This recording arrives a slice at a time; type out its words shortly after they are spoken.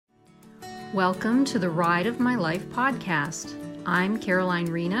Welcome to the Ride of My Life podcast. I'm Caroline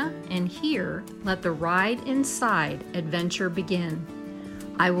Rena, and here, let the ride inside adventure begin.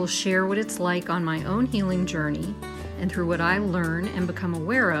 I will share what it's like on my own healing journey, and through what I learn and become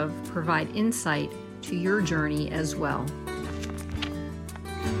aware of, provide insight to your journey as well.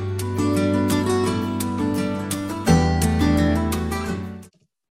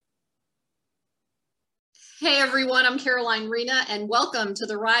 Hey everyone, I'm Caroline Rena, and welcome to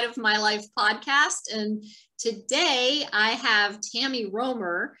the Ride of My Life podcast. And today I have Tammy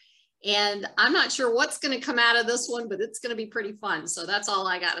Romer, and I'm not sure what's going to come out of this one, but it's going to be pretty fun. So that's all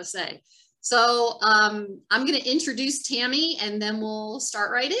I got to say. So I'm going to introduce Tammy, and then we'll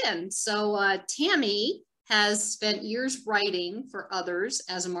start right in. So Tammy has spent years writing for others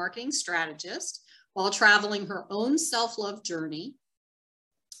as a marketing strategist while traveling her own self-love journey.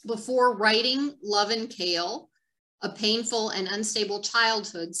 Before writing Love and Kale, a painful and unstable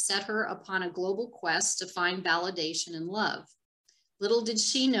childhood set her upon a global quest to find validation and love. Little did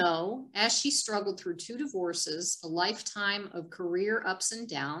she know, as she struggled through 2 divorces, a lifetime of career ups and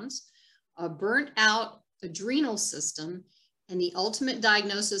downs, a burnt out adrenal system, and the ultimate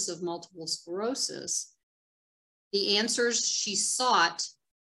diagnosis of multiple sclerosis, the answers she sought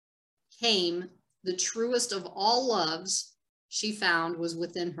came. The truest of all loves she found was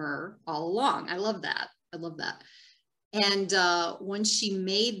within her all along. I love that. I love that. And when she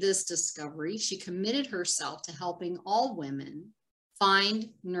made this discovery, she committed herself to helping all women find,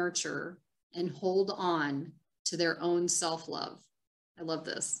 nurture, and hold on to their own self-love. I love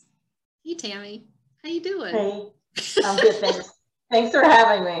this. Hey, Tammy, how you doing? Hey, I'm good, thanks. Thanks for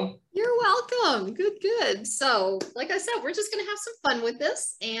having me. You're welcome. Good, good. So, like I said, we're just going to have some fun with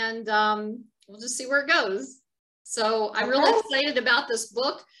this, and we'll just see where it goes. So I'm really excited about this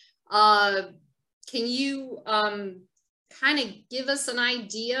book. Can you kind of give us an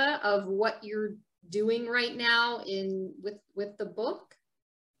idea of what you're doing right now with the book?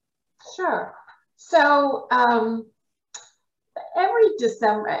 Sure. So every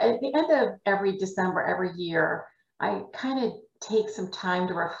December, at the end of every December, every year, I kind of take some time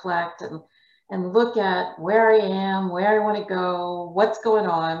to reflect and look at where I am, where I want to go, what's going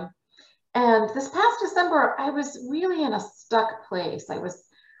on. And this past December, I was really in a stuck place. I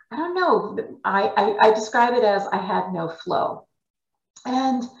don't know, I describe it as I had no flow.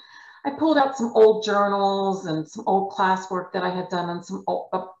 And I pulled out some old journals and some old classwork that I had done on some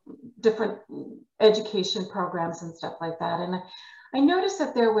different education programs and stuff like that. And I noticed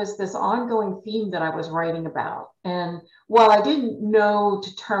that there was this ongoing theme that I was writing about. And while I didn't know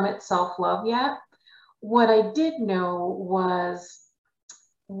to term it self-love yet, what I did know was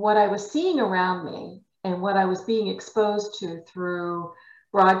what I was seeing around me and what I was being exposed to through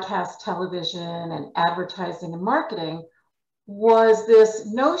broadcast television and advertising and marketing was this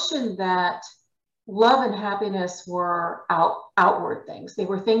notion that love and happiness were outward things. They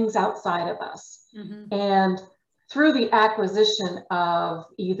were things outside of us. Mm-hmm. And through the acquisition of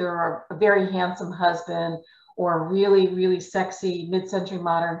either a very handsome husband or a really, really sexy mid-century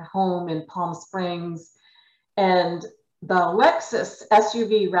modern home in Palm Springs, and the Lexus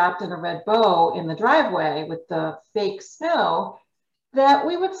SUV wrapped in a red bow in the driveway with the fake snow, that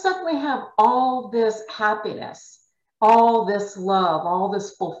we would suddenly have all this happiness, all this love, all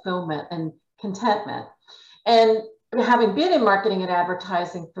this fulfillment and contentment. And having been in marketing and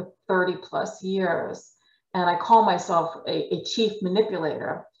advertising for 30 plus years, and I call myself a chief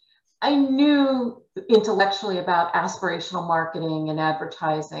manipulator, I knew intellectually about aspirational marketing and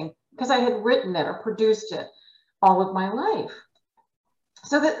advertising because I had written it or produced it all of my life.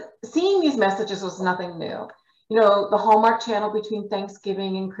 So that seeing these messages was nothing new. You know, the Hallmark Channel between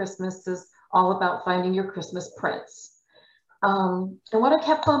Thanksgiving and Christmas is all about finding your Christmas prince. And what I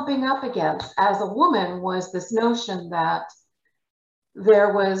kept bumping up against as a woman was this notion that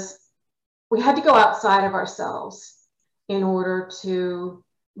we had to go outside of ourselves in order to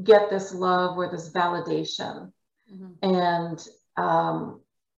get this love or this validation. Mm-hmm. And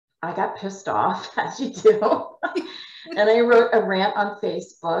I got pissed off, as you do. And I wrote a rant on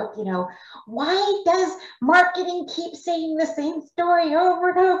Facebook, you know, why does marketing keep saying the same story over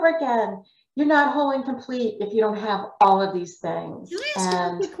and over again? You're not whole and complete if you don't have all of these things. Can I ask you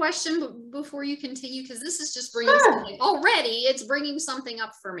a quick question before you continue? Because this is just bringing something, already it's bringing something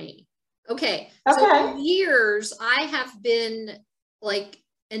up for me. Okay. So for years, I have been like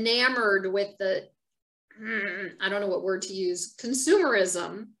enamored with I don't know what word to use,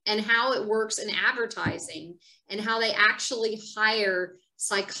 consumerism and how it works in advertising and how they actually hire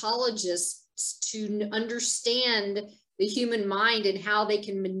psychologists to understand the human mind and how they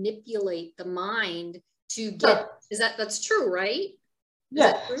can manipulate the mind to get, that's true, right?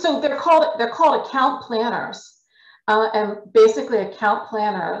 Yeah. So they're called account planners. And basically account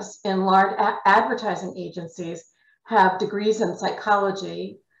planners in large advertising agencies have degrees in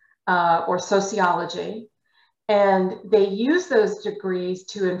psychology or sociology, and they use those degrees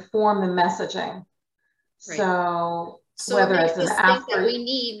to inform the messaging. Right. So whether it's an think that we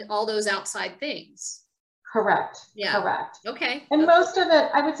need all those outside things. Correct. Yeah. Correct. Okay. And most of it,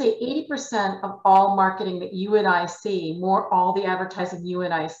 I would say 80% of all marketing that you and I see, all the advertising you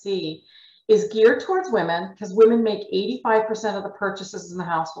and I see, is geared towards women, because women make 85% of the purchases in the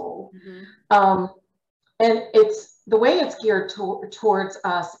household. Mm-hmm. And it's the way it's geared towards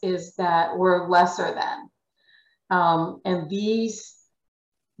us is that we're lesser than. And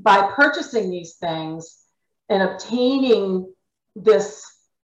by purchasing these things and obtaining this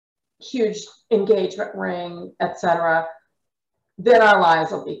huge engagement ring, etc., then our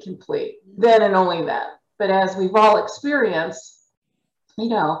lives will be complete. Then and only then. But as we've all experienced,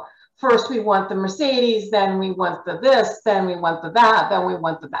 first we want the Mercedes, then we want the this, then we want the that, then we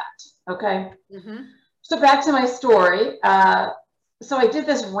want the that. Okay. Mm-hmm. So back to my story. So I did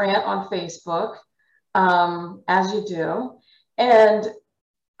this rant on Facebook, as you do, and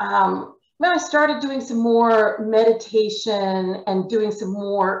then I started doing some more meditation and doing some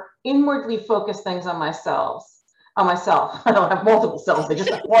more inwardly focused things on myself. I don't have multiple selves. I just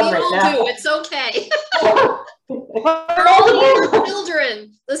have one right now. Do. It's okay. We're all your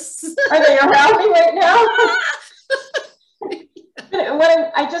children. Are they around me right now?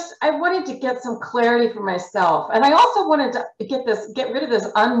 I wanted to get some clarity for myself, and I also wanted to get rid of this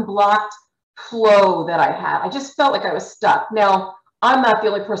unblocked flow that I had. I just felt like I was stuck. Now, I'm not the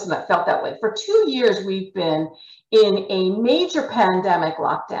only person that felt that way. For 2 years, we've been in a major pandemic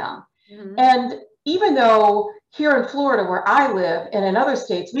lockdown. Mm-hmm. And even though here in Florida, where I live, and in other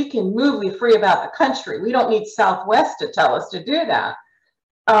states, we can move free about the country. We don't need Southwest to tell us to do that.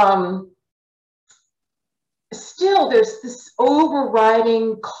 Still, there's this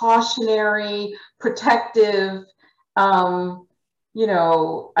overriding, cautionary, protective,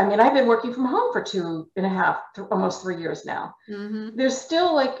 I've been working from home for 2.5, almost 3 years now. Mm-hmm. There's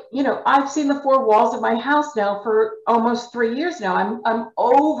still I've seen the 4 walls of my house now for almost 3 years now. I'm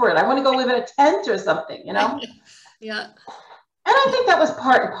over it. I want to go live in a tent or something, Yeah. And I think that was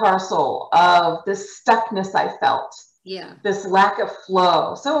part and parcel of this stuckness I felt. Yeah. This lack of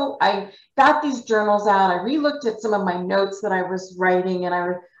flow. So I got these journals out. I re-looked at some of my notes that I was writing, and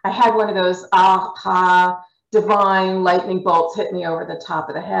I had one of those aha, divine lightning bolts hit me over the top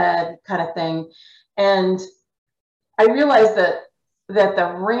of the head kind of thing. And I realized that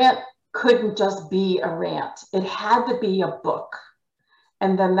the rant couldn't just be a rant. It had to be a book.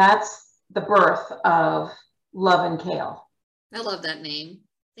 And then that's the birth of Love and Kale. I love that name.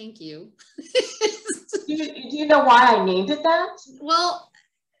 Thank you. Do you know why I named it that? Well,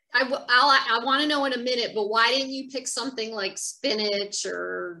 I want to know in a minute, but why didn't you pick something like spinach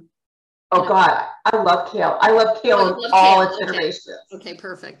or... Oh God, I love kale. I love kale in all its iterations. Okay,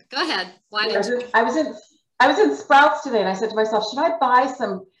 perfect. Go ahead. Why did you? I was in Sprouts today, and I said to myself, should I buy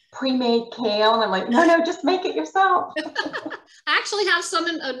some pre-made kale? And I'm like, no, just make it yourself. I actually have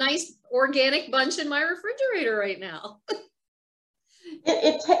a nice organic bunch in my refrigerator right now.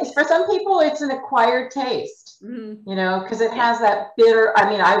 It tastes, for some people, it's an acquired taste, because it has that bitter.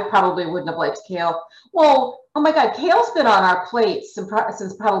 I probably wouldn't have liked kale. Well, oh my God, kale's been on our plates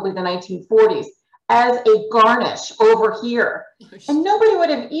since probably the 1940s as a garnish over here. And nobody would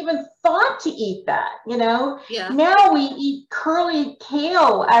have even thought to eat that, Yeah. Now we eat curly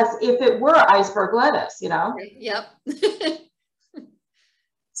kale as if it were iceberg lettuce, Yep.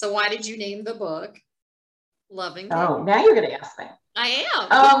 So why did you name the book Loving Kale? Oh, now you're going to ask me. I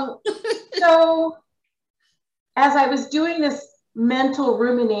am. So as I was doing this mental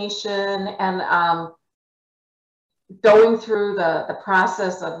rumination and going through the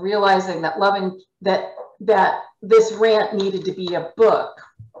process of realizing that this rant needed to be a book,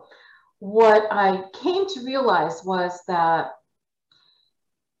 what I came to realize was that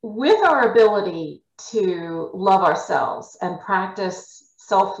with our ability to love ourselves and practice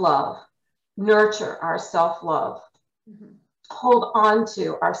self-love, nurture our self-love, mm-hmm. hold on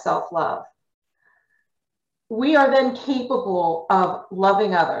to our self-love, we are then capable of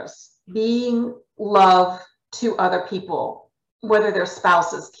loving others, being love to other people, whether they're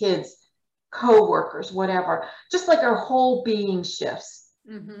spouses, kids, co-workers, whatever, just like our whole being shifts.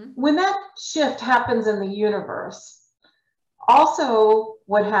 Mm-hmm. When that shift happens in the universe, also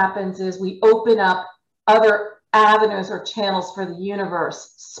what happens is we open up other avenues or channels for the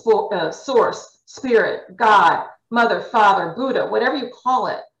universe, source, spirit, God, Mother, Father, Buddha, whatever you call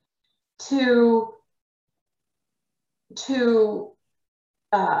it, to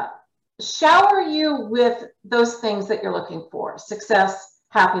shower you with those things that you're looking for: success,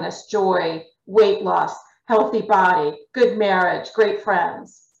 happiness, joy, weight loss, healthy body, good marriage, great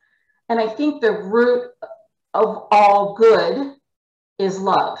friends. And I think the root of all good is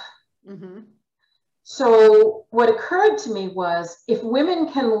love. Mm-hmm. So what occurred to me was, if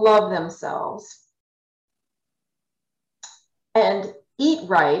women can love themselves and eat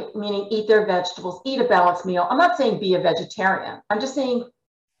right, meaning eat their vegetables, eat a balanced meal. I'm not saying be a vegetarian. I'm just saying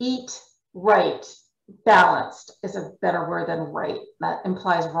eat right. Balanced is a better word than right. That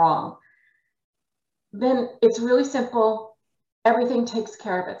implies wrong. Then it's really simple. Everything takes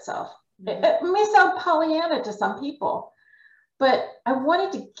care of itself. Mm-hmm. It may sound Pollyanna to some people, but I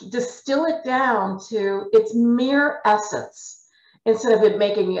wanted to distill it down to its mere essence instead of it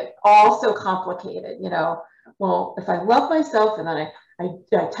making it all so complicated. You know, well, if I love myself, and then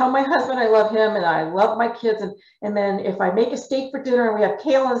I tell my husband I love him, and I love my kids, and then if I make a steak for dinner and we have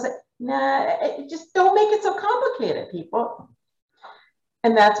kale, and just don't make it so complicated, people.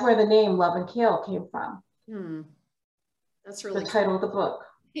 And that's where the name Love and Kale came from. That's really the title of the book.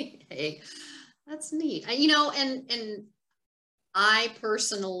 Hey, that's neat. You know, and I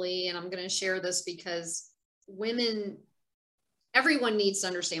personally, and I'm going to share this because everyone needs to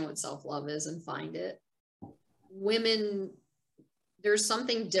understand what self-love is and find it. Women, there's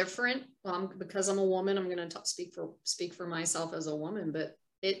something different. Because I'm a woman, I'm going to speak for myself as a woman, but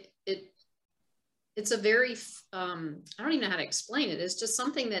it's a very, I don't even know how to explain it. It's just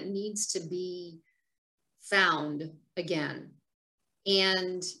something that needs to be found again.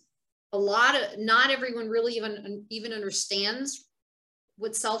 And not everyone really even understands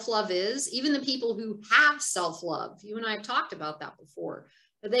what self-love is. Even the people who have self-love, you and I have talked about that before,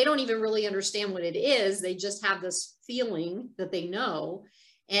 but they don't even really understand what it is. They just have this feeling that they know.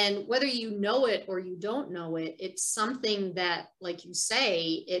 And whether you know it or you don't know it, it's something that, like you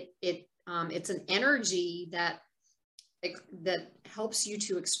say, it's an energy that helps you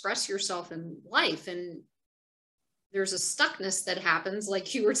to express yourself in life. And there's a stuckness that happens,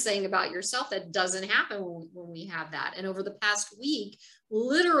 like you were saying about yourself, that doesn't happen when we have that. And over the past week,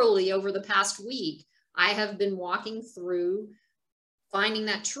 literally over the past week, I have been walking through finding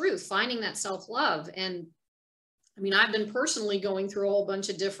that truth, finding that self-love. And I mean, I've been personally going through a whole bunch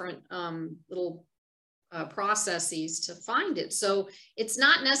of different little processes to find it. So it's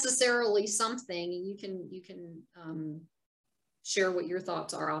not necessarily something, and you can share what your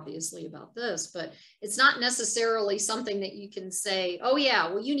thoughts are obviously about this, but it's not necessarily something that you can say, oh yeah,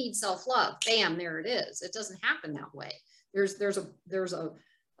 well, you need self-love, bam, there it is. It doesn't happen that way. There's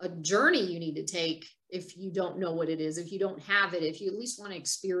a journey you need to take if you don't know what it is, if you don't have it, if you at least want to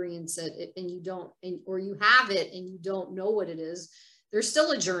experience it and you don't, or you have it and you don't know what it is, there's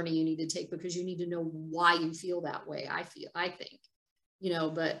still a journey you need to take, because you need to know why you feel that way. I think, you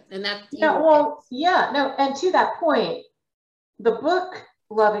know, and to that point, the book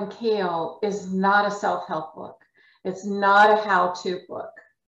Love and Kale is not a self-help book. It's not a how-to book.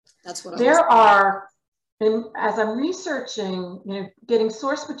 That's what there are. And as I'm researching, you know, getting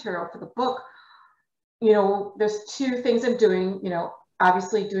source material for the book, you know, there's two things I'm doing, you know,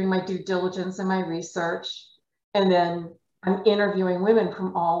 obviously doing my due diligence and my research, and then I'm interviewing women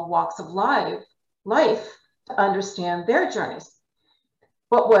from all walks of life to understand their journeys.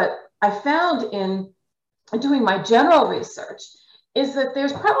 But what I found in doing my general research is that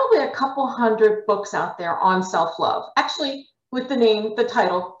there's probably a couple hundred books out there on self-love, actually with the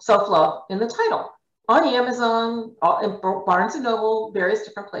title self-love in the title, on Amazon, in Barnes and Noble, various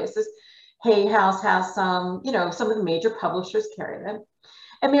different places. Hay House has some, you know, some of the major publishers carry them.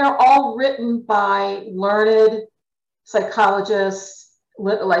 And they are all written by learned psychologists,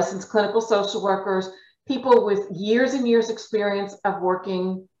 licensed clinical social workers, people with years and years experience of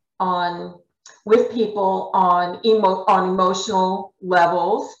working with people on emotional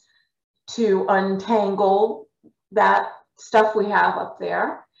levels to untangle that stuff we have up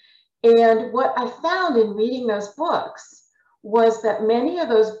there. And what I found in reading those books was that many of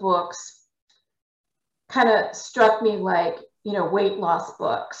those books kind of struck me like, you know, weight loss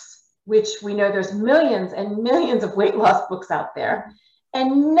books, which we know there's millions and millions of weight loss books out there.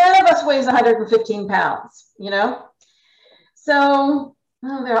 And none of us weighs 115 pounds, you know? So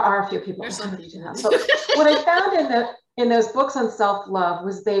there are a few people. But what I found in those books on self-love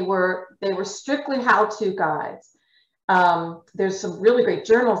was they were strictly how-to guides. There's some really great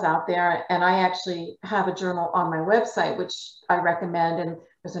journals out there, and I actually have a journal on my website, which I recommend. And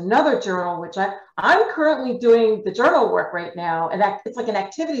there's another journal, which I'm currently doing the journal work right now. And it's like an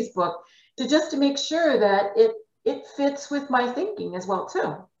activities book to make sure that it fits with my thinking as well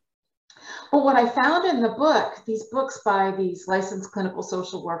too. But what I found in the book, these books by these licensed clinical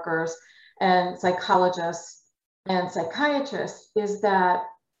social workers and psychologists and psychiatrists, is that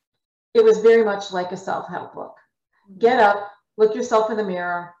it was very much like a self-help book. Get up, look yourself in the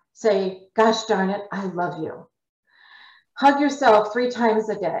mirror, say, gosh darn it, I love you. Hug yourself 3 times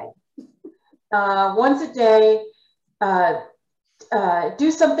a day. Once a day,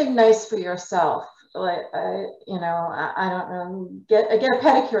 do something nice for yourself. Like, I don't know, get a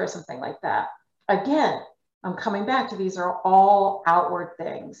pedicure or something like that. Again, I'm coming back to, these are all outward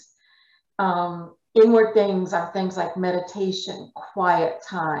things. Inward things are things like meditation, quiet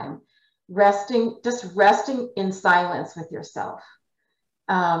time, just resting in silence with yourself.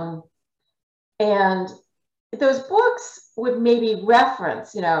 And those books would maybe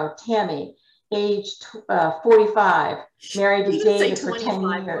reference, Tammy, age 45, married to David for 10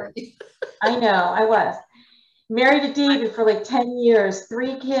 years. I know, I was. Married to David for like 10 years,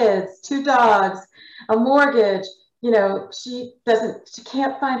 3 kids, 2 dogs, a mortgage. She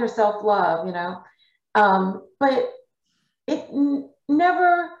can't find her self-love, but it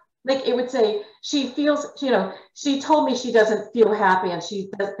never, like, it would say she feels, she told me she doesn't feel happy and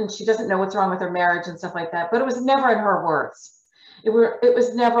she doesn't know what's wrong with her marriage and stuff like that, but it was never in her words. It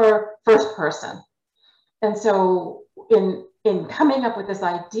was never first person. And so in coming up with this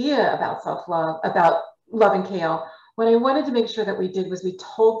idea about self-love, about loving Kale, what I wanted to make sure that we did was we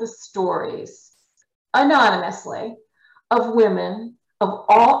told the stories anonymously of women of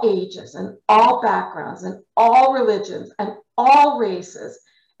all ages and all backgrounds and all religions and all races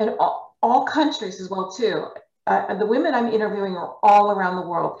and all countries as well too. The women I'm interviewing are all around the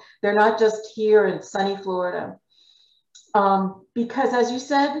world. They're not just here in sunny Florida. Because as you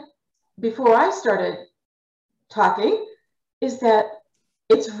said before I started talking, is that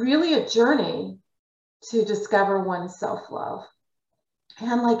it's really a journey to discover one's self-love.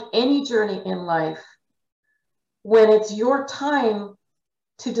 And like any journey in life, when it's your time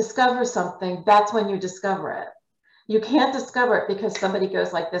to discover something, that's when you discover it. You can't discover it because somebody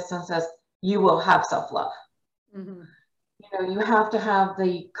goes like this and says, you will have self-love. Mm-hmm. You have to have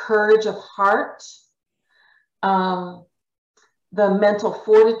the courage of heart, the mental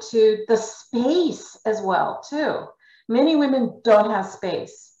fortitude, the space as well too. Many women don't have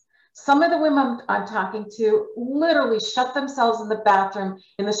space. Some of the women I'm talking to literally shut themselves in the bathroom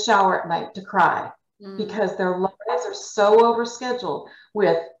in the shower at night to cry because their lives are so overscheduled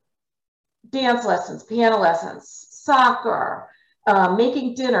with dance lessons, piano lessons, soccer,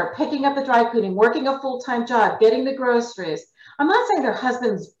 making dinner, picking up the dry cleaning, working a full-time job, getting the groceries. I'm not saying their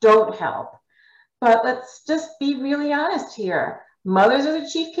husbands don't help, but let's just be really honest here. Mothers are the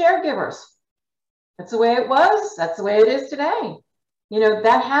chief caregivers. That's the way it was. That's the way it is today.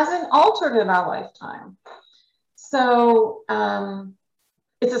 That hasn't altered in our lifetime. So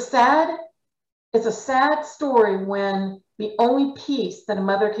it's a sad story when the only peace that a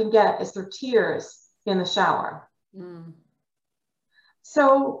mother can get is through tears in the shower.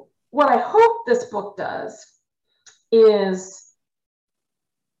 So what I hope this book does is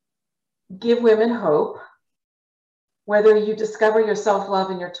give women hope, whether you discover your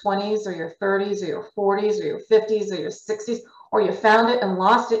self-love in your 20s or your 30s or your 40s or your 50s or your 60s, or you found it and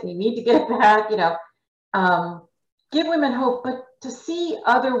lost it and you need to get it back, give women hope, but to see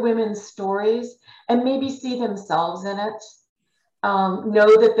other women's stories and maybe see themselves in it,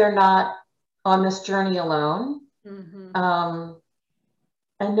 know that they're not on this journey alone, and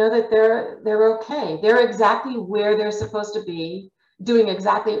know that they're okay. They're exactly where they're supposed to be, doing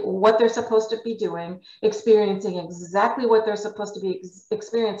exactly what they're supposed to be doing, experiencing exactly what they're supposed to be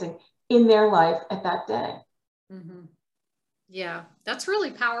experiencing in their life at that day. Mm-hmm. Yeah, that's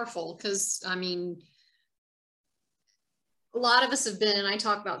really powerful because, I mean, a lot of us have been, and I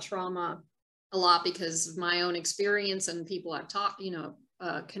talk about trauma a lot because of my own experience and people I've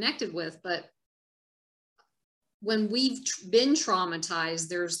connected with, but when we've been traumatized,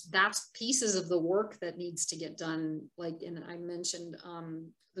 that's pieces of the work that needs to get done. Like, and I mentioned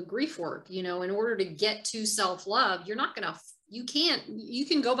the grief work, in order to get to self-love, you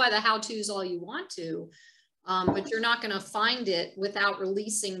can go by the how-tos all you want to, but you're not going to find it without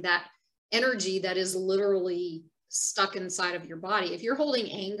releasing that energy that is literally stuck inside of your body. If you're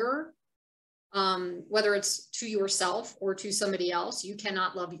holding anger, whether it's to yourself or to somebody else, you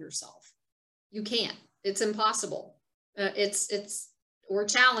cannot love yourself. You can't. It's impossible. Or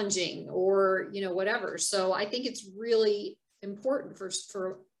challenging or, whatever. So I think it's really important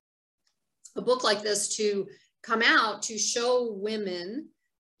for a book like this to come out to show women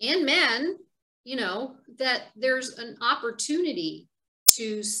and men, that there's an opportunity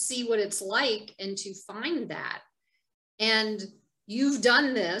to see what it's like and to find that. And you've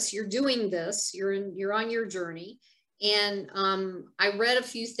done this, you're doing this, you're on your journey. And I read a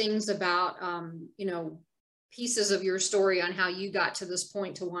few things about, you know, pieces of your story on how you got to this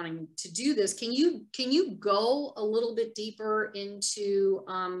point to wanting to do this. Can you go a little bit deeper into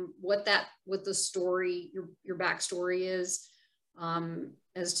what the story, your backstory is,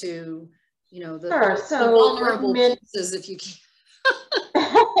 as to, you know, Sure. the So vulnerable pieces, if you can.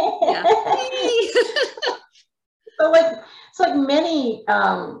 Yeah. So like many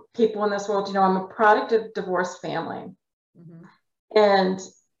people in this world, you know, I'm a product of divorced family, and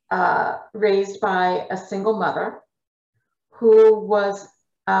raised by a single mother who was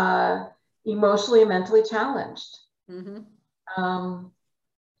emotionally and mentally challenged.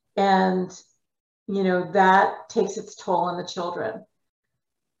 And, you know, that takes its toll on the children.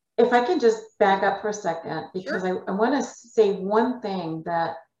 If I can just back up for a second, because Sure. I want to say one thing,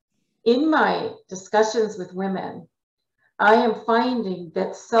 that in my discussions with women, I am finding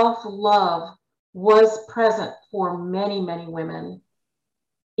that self-love was present for many, many women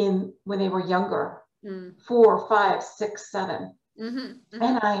when they were younger, 4, 5, 6, 7.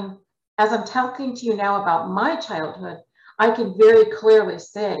 And as I'm talking to you now about my childhood, I can very clearly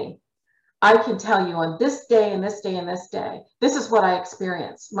say, I can tell you on this day and this day and this day, this is what I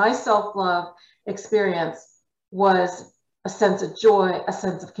experienced. My self-love experience was a sense of joy, a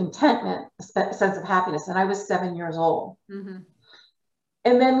sense of contentment, a sense of happiness. And I was 7 years old. And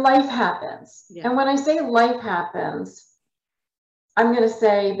then life happens. Yeah. And when I say life happens, I'm going to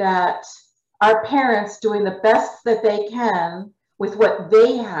say that our parents doing the best that they can with what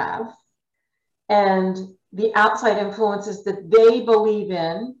they have and the outside influences that they believe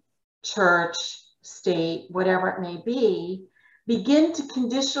in, church, state, whatever it may be, begin to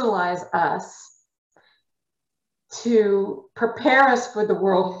conditionalize us to prepare us for the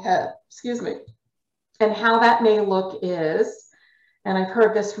world ahead. Excuse me. And how that may look is, and I've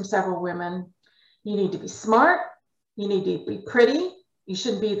heard this from several women, you need to be smart, you need to be pretty, you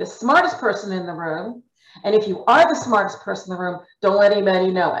shouldn't be the smartest person in the room, and if you are the smartest person in the room, don't let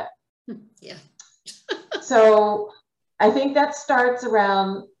anybody know it. Yeah. So I think that starts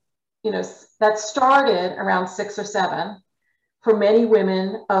around, you know, that started around 6 or 7 for many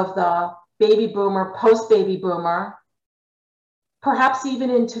women of the baby boomer, post-baby boomer, perhaps even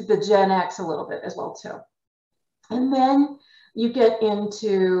into the Gen X a little bit as well too. And then you get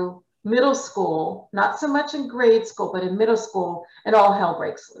into middle school, not so much in grade school, but in middle school, and all hell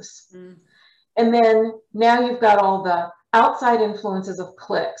breaks loose. And then now you've got all the outside influences of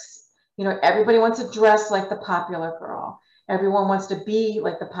cliques. You know, everybody wants to dress like the popular girl. Everyone wants to be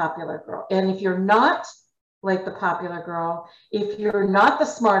like the popular girl. And if you're not like the popular girl, if you're not the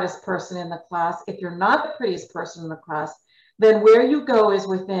smartest person in the class, if you're not the prettiest person in the class, then where you go is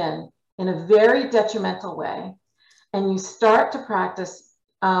within in a very detrimental way. And you start to practice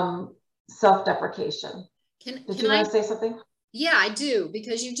self-deprecation. Did you want to say something? Yeah, I do,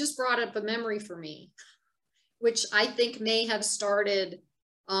 because you just brought up a memory for me, which I think may have started,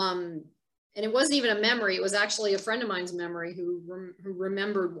 and it wasn't even a memory, it was actually a friend of mine's memory who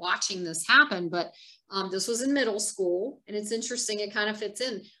remembered watching this happen, but this was in middle school, and it's interesting, it kind of fits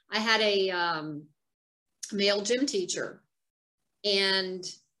in. I had a male gym teacher, and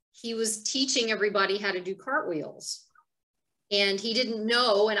he was teaching everybody how to do cartwheels. And he didn't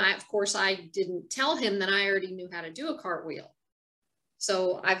know, and of course, I didn't tell him that I already knew how to do a cartwheel.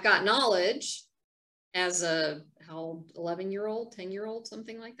 So I've got knowledge as a, how old, 11-year-old, 10-year-old,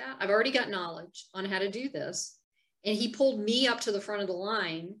 something like that. I've already got knowledge on how to do this. And he pulled me up to the front of the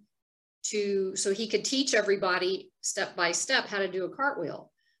line so he could teach everybody step by step how to do a cartwheel.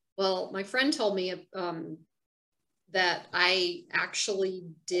 Well, my friend told me that I actually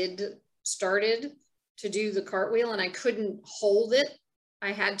started to do the cartwheel and I couldn't hold it.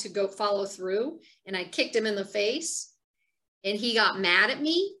 I had to go follow through, and I kicked him in the face, and he got mad at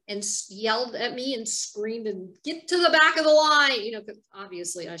me and yelled at me and screamed and get to the back of the line, you know, because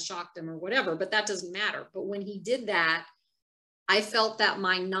obviously I shocked him or whatever, but that doesn't matter. But when he did that, I felt that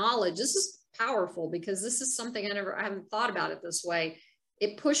my knowledge, this is powerful because this is something I haven't thought about it this way.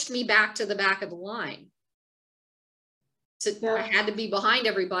 It pushed me back to the back of the line. I had to be behind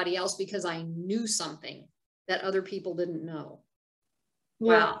everybody else because I knew something that other people didn't know. Yeah.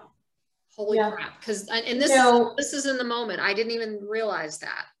 Wow. Holy crap. Because, and this is in the moment. I didn't even realize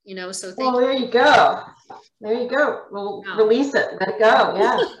that, you know, so thank you. There you go. There you go. We'll release it. Let it go.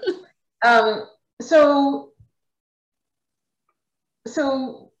 Yeah. So,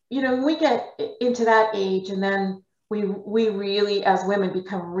 you know, we get into that age, and then we really, as women,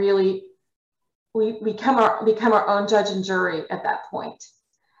 become really, we become our own judge and jury at that point,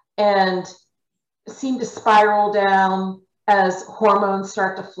 and seem to spiral down as hormones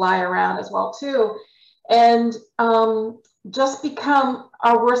start to fly around as well too. And just become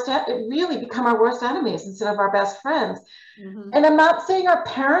our worst, really become our worst enemies instead of our best friends. Mm-hmm. And I'm not saying our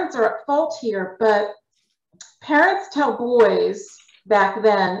parents are at fault here, but parents tell boys back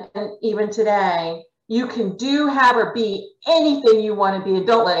then and even today, you can do, have, or be anything you want to be, and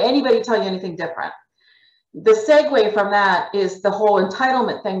don't let anybody tell you anything different. The segue from that is the whole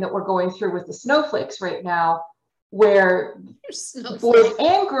entitlement thing that we're going through with the snowflakes right now, where boys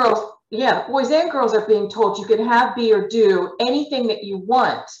and girls, boys and girls are being told you can have, be, or do anything that you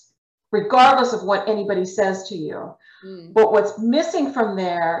want, regardless of what anybody says to you. But what's missing from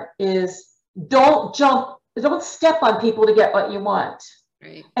there is don't step on people to get what you want.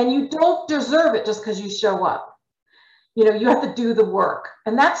 Right. And you don't deserve it just because you show up. You know, you have to do the work.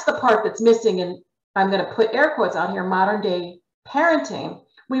 And that's the part that's missing in, I'm going to put air quotes on here, modern day parenting.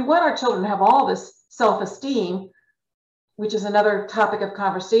 We want our children to have all this self-esteem, which is another topic of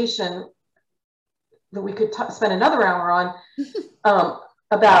conversation that we could spend another hour on,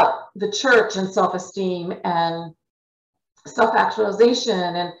 about the church and self-esteem and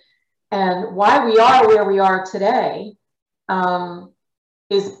self-actualization and why we are where we are today,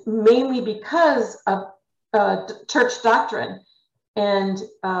 is mainly because of church doctrine and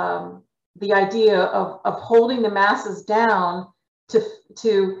the idea of holding the masses down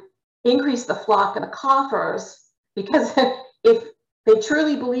to increase the flock and the coffers. Because if they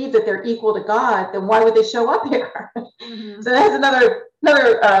truly believe that they're equal to God, then why would they show up here? Mm-hmm. So that's another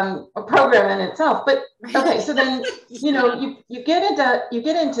program in itself. But okay, so then you get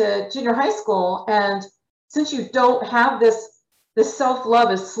into junior high school, and since you don't have this self-love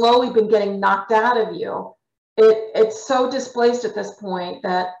has slowly been getting knocked out of you, it's so displaced at this point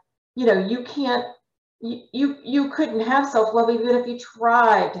that you can't. You couldn't have self-love even if you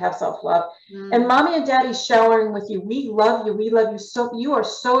tried to have self-love. And mommy and daddy showering with you, we love you so, you are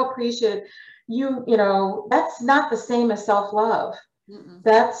so appreciated. You know, that's not the same as self-love.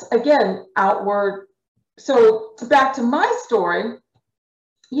 That's, again, outward. So back to my story,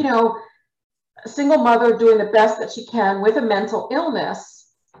 a single mother doing the best that she can with a mental illness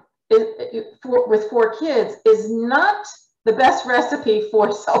with 4 kids is not the best recipe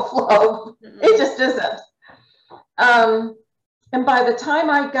for self-love. It just isn't. And by the time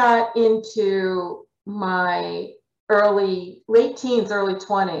I got into my late teens, early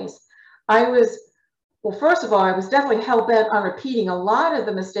 20s, first of all, I was definitely hell-bent on repeating a lot of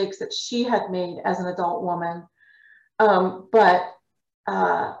the mistakes that she had made as an adult woman. But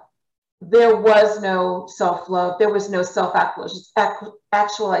there was no self-love. There was no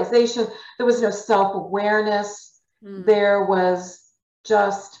self-actualization. There was no self-awareness. There was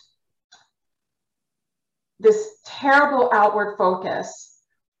just this terrible outward focus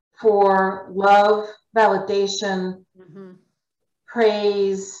for love, validation,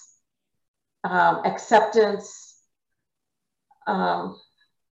 praise, acceptance,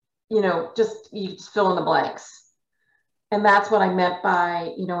 just you just fill in the blanks. And that's what I meant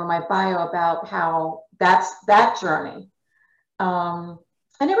by, in my bio about how that's that journey.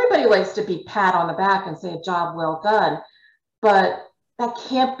 And everybody likes to be pat on the back and say, job well done, but that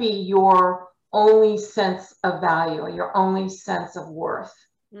can't be your only sense of value or your only sense of worth.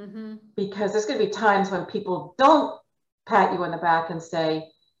 Because there's going to be times when people don't pat you on the back and say,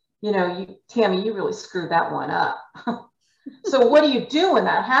 Tammy, you really screwed that one up. So what do you do when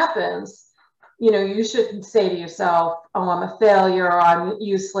that happens? You shouldn't say to yourself, oh, I'm a failure, or I'm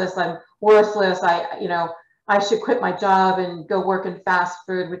useless, I'm worthless, I should quit my job and go work in fast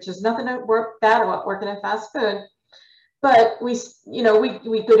food, which is nothing bad about working in fast food. But we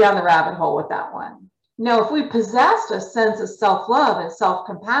go down the rabbit hole with that one. Now, if we possessed a sense of self-love and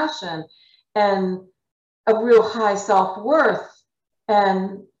self-compassion and a real high self-worth,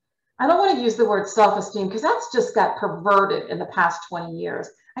 and I don't want to use the word self-esteem because that's just got perverted in the past 20 years.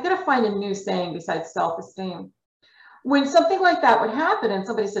 I got to find a new saying besides self-esteem. When something like that would happen and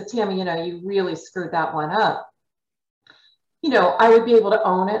somebody said, Tammy, you really screwed that one up, I would be able to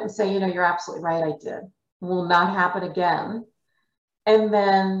own it and say, you're absolutely right, I did. It will not happen again. And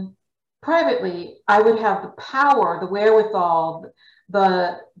then privately, I would have the power, the wherewithal,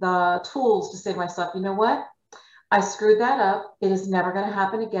 the tools to say to myself, you know what? I screwed that up. It is never going to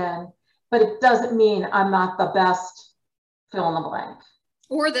happen again. But it doesn't mean I'm not the best fill in the blank.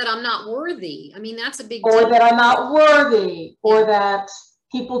 Or that I'm not worthy. I mean, that's a big deal. Or that I'm not worthy, Yeah. or that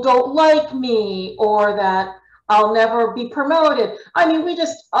people don't like me, or that I'll never be promoted. I mean,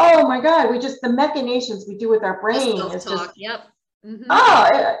 oh my God, the machinations we do with our brain is just, yep.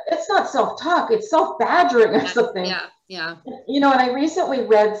 It's not self-talk, it's self-badgering or something. Yeah, yeah. And I recently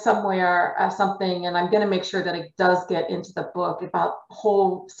read somewhere something, and I'm going to make sure that it does get into the book, about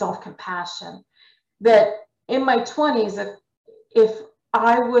whole self-compassion, that in my 20s, if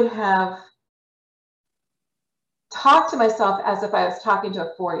I would have talked to myself as if I was talking to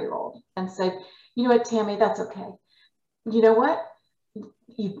a 4-year-old and said, you know what, Tammy, that's okay. You know what?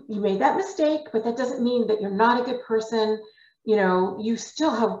 You made that mistake, but that doesn't mean that you're not a good person. You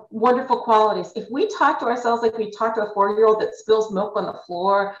still have wonderful qualities. If we talk to ourselves like we talk to a 4-year-old that spills milk on the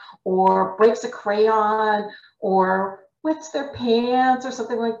floor or breaks a crayon or wets their pants or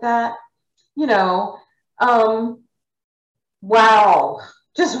something like that, wow,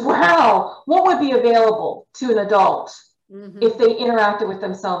 just wow, what would be available to an adult if they interacted with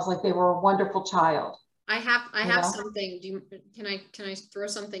themselves like they were a wonderful child? I have something. Can I throw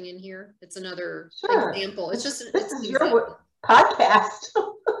something in here? It's another example. It's just this is your podcast.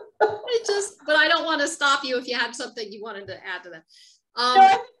 But I don't want to stop you if you had something you wanted to add to that.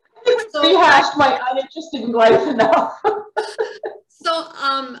 Rehashed my uninteresting life enough. So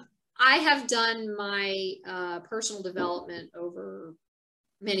I have done my personal development over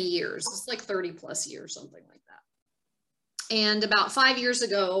many years. It's like 30 plus years, something like that. And about 5 years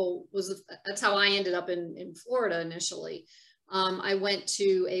ago that's how I ended up in Florida initially. I went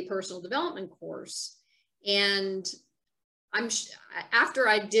to a personal development course, and after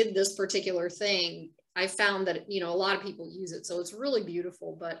I did this particular thing, I found that a lot of people use it, so it's really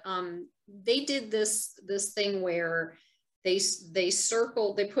beautiful. But they did this thing where they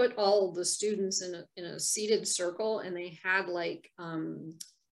put all of the students in a seated circle, and they had like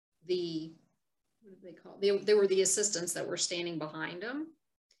they were the assistants that were standing behind them,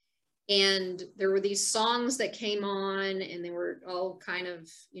 and there were these songs that came on, and they were all kind of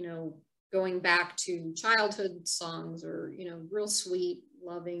going back to childhood songs, or real sweet,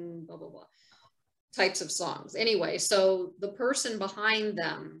 loving, blah blah blah types of songs. Anyway, so the person behind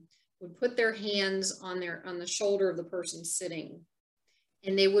them would put their hands on the shoulder of the person sitting,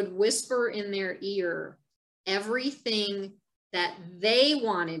 and they would whisper in their ear everything that they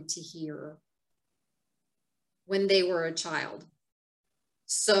wanted to hear when they were a child.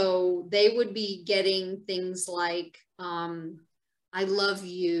 So they would be getting things like, I love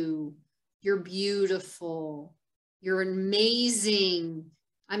you, you're beautiful, you're amazing,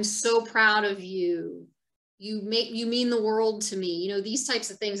 I'm so proud of you, you mean the world to me, these types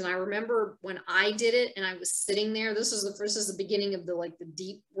of things. And I remember when I did it and I was sitting there, this is the beginning of the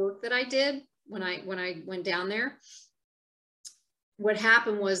deep work that I did when I went down there. What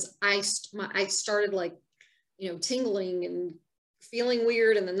happened was I started tingling and feeling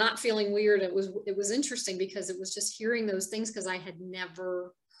weird, and then not feeling weird. It was interesting because it was just hearing those things, because I had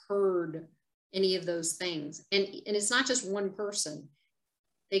never heard any of those things. And it's not just one person.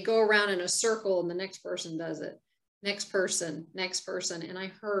 They go around in a circle, and the next person does it. Next person. And I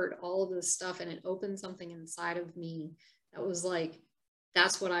heard all of this stuff, and it opened something inside of me that was like,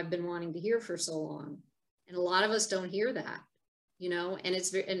 that's what I've been wanting to hear for so long. And a lot of us don't hear that, and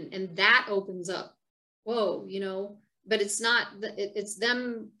it's and that opens up, whoa, but it's not, it's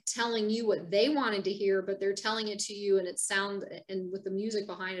them telling you what they wanted to hear, but they're telling it to you, and and with the music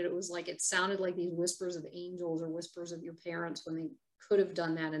behind it, it sounded like these whispers of angels or whispers of your parents when they could have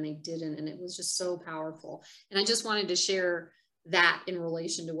done that and they didn't. And it was just so powerful. And I just wanted to share that in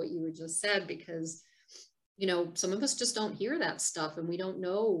relation to what you had just said, because some of us just don't hear that stuff, and we don't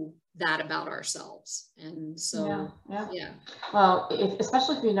know that about ourselves. And so yeah. Well,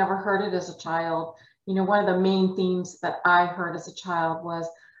 especially if you never heard it as a child, one of the main themes that I heard as a child was,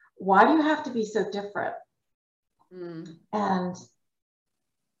 why do you have to be so different? And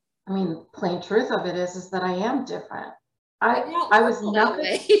I mean, plain truth of it is that I am different. I was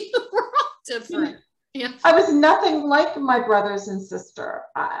nothing. We're all different. Yeah. I was nothing like my brothers and sister.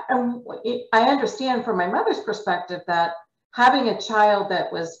 I understand from my mother's perspective that having a child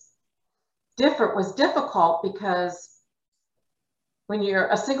that was different was difficult, because when you're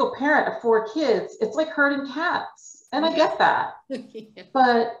a single parent of 4 kids, it's like herding cats. And I get that. Yeah.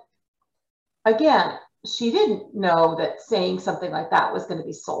 But again, she didn't know that saying something like that was going to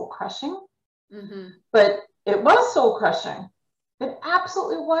be soul crushing. But it was soul crushing. It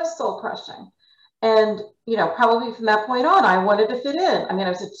absolutely was soul crushing. And, probably from that point on, I wanted to fit in. I mean, I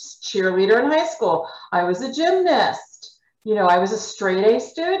was a cheerleader in high school. I was a gymnast. I was a straight A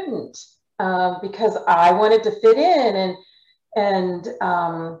student because I wanted to fit in. And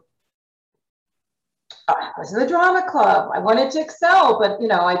I was in the drama club. I wanted to excel, but,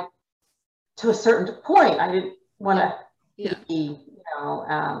 to a certain point, I didn't want to be, know,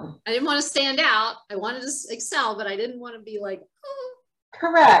 I didn't want to stand out. I wanted to excel, but I didn't want to be like, oh.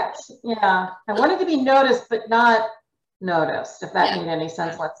 Correct. Yeah. I wanted to be noticed, but not noticed, if that made any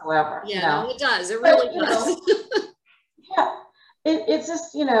sense whatsoever. Yeah, you know? no, it does. It But, really does. Yeah. It's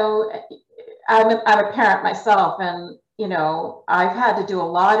just, you know, I'm a parent myself, and, you know, I've had to do a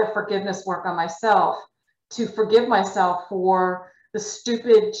lot of forgiveness work on myself to forgive myself for the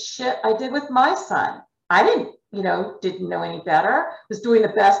stupid shit I did with my son. I didn't know any better, was doing the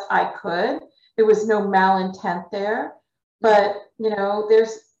best I could. There was no malintent there. But, you know,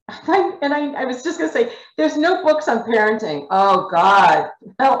 I was just going to say, there's no books on parenting. Oh, God,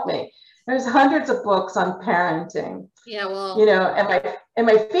 help me. There's hundreds of books on parenting. Yeah, well, you know, and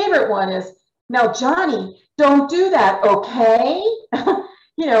my favorite one is, now, Johnny, don't do that, okay?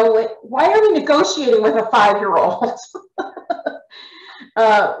 You know, why are we negotiating with a 5-year-old?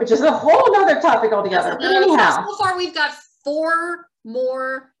 Which is a whole other topic altogether. But anyhow. So far, we've got 4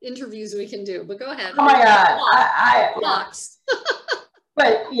 more interviews we can do, but go ahead. Oh my God.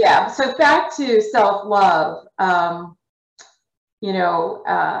 But yeah, so back to self-love, you know,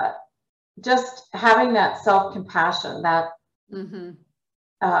 just having that self-compassion, that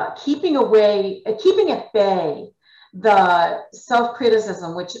keeping at bay the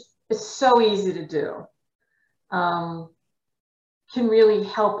self-criticism, which is so easy to do, can really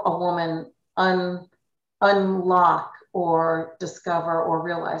help a woman unlock or discover or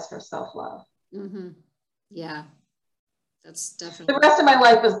realize her self-love. Yeah, that's definitely. The rest of my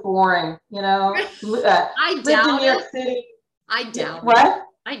life is boring, you know. I doubt in New York City. I doubt what?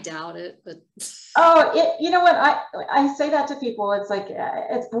 I doubt it, but you know what, I say that to people. It's like,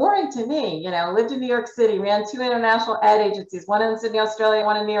 it's boring to me, you know. Lived in New York City, ran 2 international ad agencies, one in Sydney, Australia,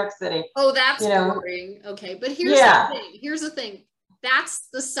 one in New York City. Oh, that's boring. Okay, but here's the thing. That's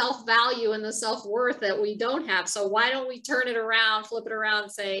the self-value and the self-worth that we don't have. So why don't we turn it around, flip it around,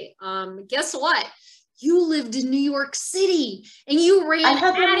 and say, guess what? You lived in New York City and you ran an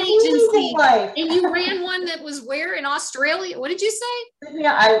ad agency, and you ran one that was where, in Australia? What did you say?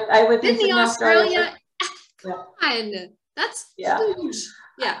 Yeah, I lived in Sydney, Australia. Come on, that's huge.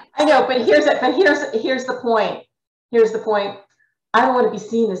 Yeah, I know, but here's the point. Here's the point. I don't want to be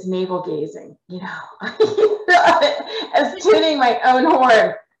seen as navel gazing, you know, as tuning my own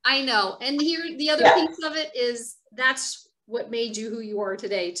horn. I know, and here the other piece of it is that's what made you who you are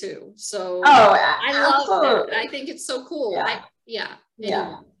today too. So I love that. I think it's so cool.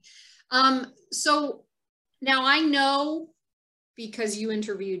 Anyway. So now I know, because you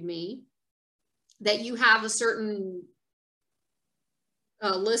interviewed me, that you have a certain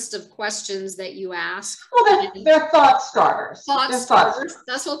list of questions that you ask. Well, they're thought starters. Thought starters.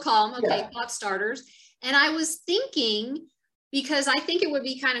 That's what we'll call them. Okay, thought starters. And I was thinking, because I think it would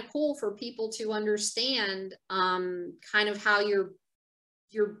be kind of cool for people to understand kind of how you're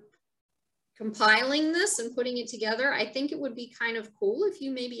compiling this and putting it together. I think it would be kind of cool if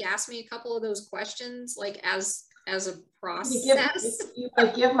you maybe ask me a couple of those questions, like as a process. You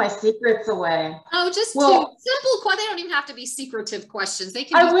might give my secrets away. Oh, just 2 simple questions. They don't even have to be secretive questions. They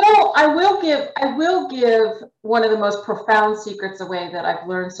can. I will give one of the most profound secrets away that I've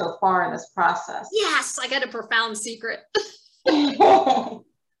learned so far in this process. Yes, I got a profound secret.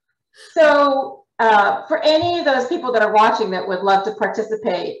 So for any of those people that are watching that would love to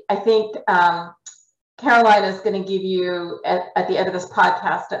participate, I think Caroline is going to give you at the end of this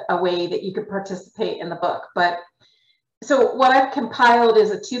podcast a way that you could participate in the book. But so what I've compiled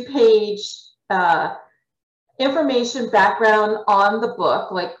is a 2-page information background on the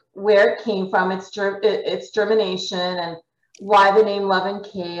book, like where it came from, its germination, and why the name Love and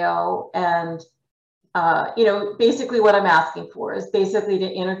Kale. And you know, basically what I'm asking for is basically to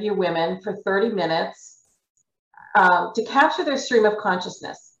interview women for 30 minutes to capture their stream of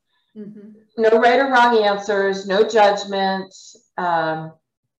consciousness. No right or wrong answers, no judgment. I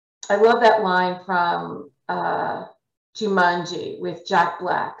love that line from Jumanji with Jack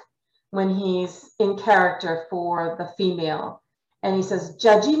Black when he's in character for the female, and he says,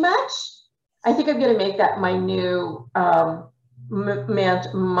 "Judgy much?" I think I'm going to make that my new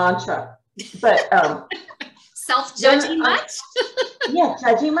mantra. But self-judgy much? Yeah,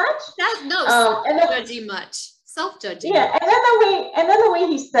 judgy much? Judgy much. Self-judging. Yeah, and then the way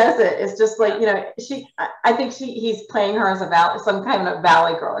he says it is just like, you know, I think he's playing her as some kind of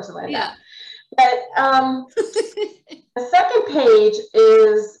valley girl or something like that. But the second page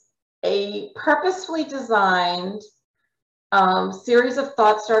is a purposefully designed series of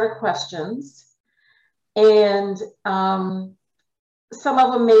thought starter questions, and some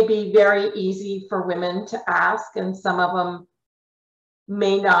of them may be very easy for women to ask, and some of them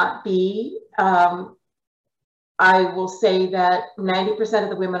may not be. I will say that 90% of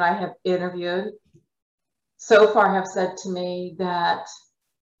the women I have interviewed so far have said to me that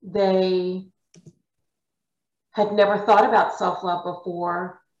they had never thought about self-love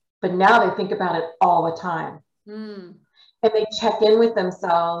before, but now they think about it all the time. And they check in with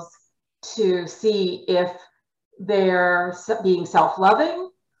themselves to see if they're being self-loving,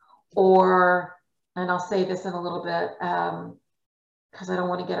 or, and I'll say this in a little bit because I don't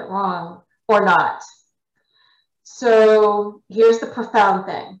want to get it wrong, or not. So here's the profound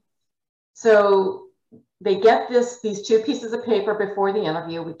thing. So they get these two pieces of paper before the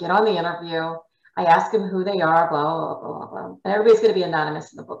interview. We get on the interview. I ask them who they are, blah, blah, blah, blah, blah. And everybody's going to be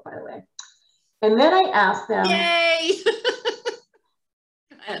anonymous in the book, by the way. And then I ask them, yay!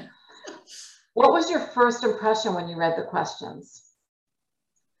 What was your first impression when you read the questions?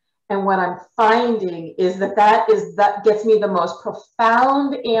 And what I'm finding is that gets me the most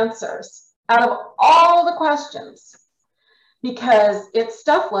profound answers out of all the questions, because it's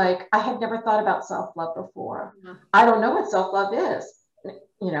stuff like, I had never thought about self-love before. I don't know what self-love is.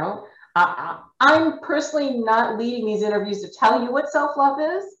 You know, I'm personally not leading these interviews to tell you what self-love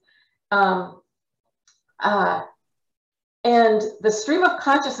is. And the stream of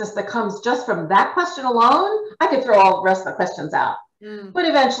consciousness that comes just from that question alone, I could throw all the rest of the questions out. But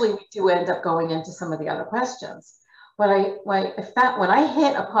eventually we do end up going into some of the other questions. When I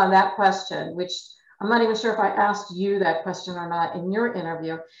hit upon that question, which I'm not even sure if I asked you that question or not in your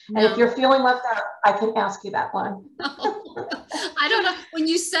interview. No. And if you're feeling left out, I can ask you that one. No. I don't know. When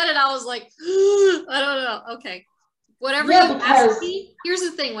you said it, I was like, I don't know. Okay. Whatever you ask me, here's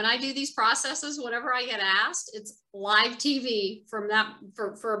the thing. When I do these processes, whatever I get asked, it's live TV from that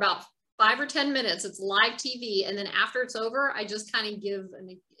for about 5 or 10 minutes. It's live TV. And then after it's over, I just kind of give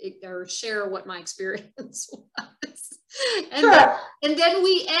or share what my experience was. And, sure. then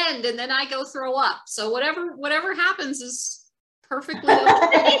we end, and then I go throw up. So whatever happens is perfectly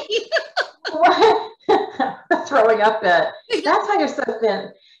okay. The throwing up bit. That's how you're so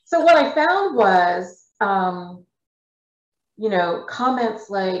thin. So what I found was, you know, comments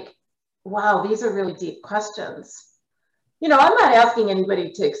like, wow, these are really deep questions. You know, I'm not asking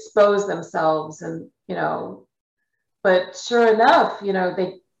anybody to expose themselves, and, you know, but sure enough, you know,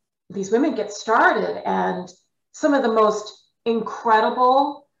 these women get started, and some of the most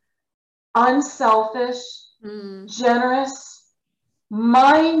incredible, unselfish, generous,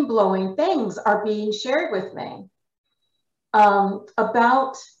 mind-blowing things are being shared with me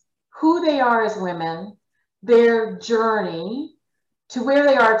about who they are as women, their journey to where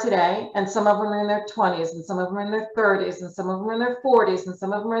they are today. And some of them are in their 20s, and some of them are in their 30s, and some of them are in their 40s, and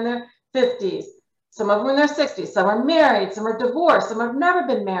some of them are in their 50s, some of them are in their 60s, some are married, some are divorced, some have never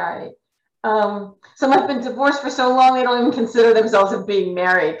been married. Some have been divorced for so long they don't even consider themselves as being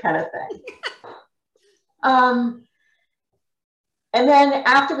married, kind of thing. And then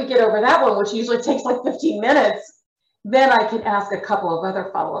after we get over that one, which usually takes like 15 minutes, then I can ask a couple of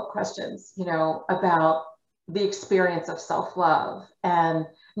other follow-up questions, you know, about the experience of self-love and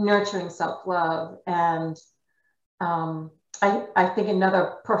nurturing self-love. And I think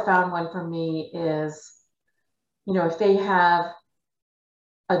another profound one for me is, you know, if they have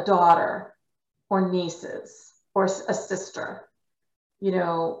a daughter or nieces or a sister, you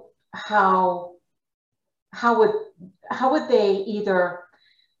know, how would they either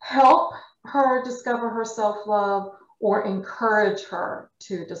help her discover her self-love or encourage her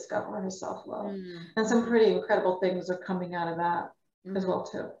to discover her self-love? And some pretty incredible things are coming out of that as well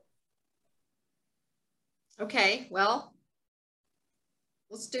too. Okay, well,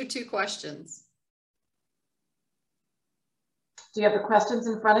 let's do 2 questions. Do you have the questions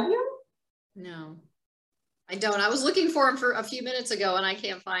in front of you? No, I don't. I was looking for them for a few minutes ago and I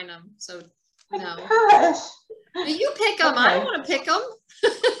can't find them. So no. Gosh. You pick them. Okay. I don't want to pick them.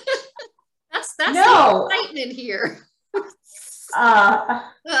 that's no. The excitement here.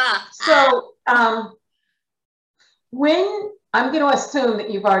 So when I'm going to assume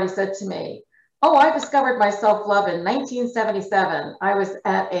that you've already said to me, oh, I discovered my self-love in 1977. I was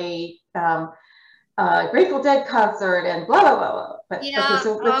at a Grateful Dead concert and blah, blah, blah, blah. But, yeah, okay,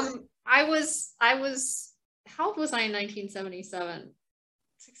 so I was, how old was I in 1977?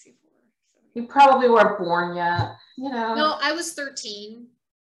 64. 70. You probably weren't born yet, you know. No, I was 13.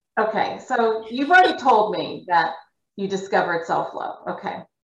 Okay, so you've already told me that you discovered self-love. Okay.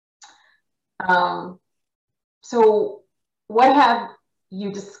 So what have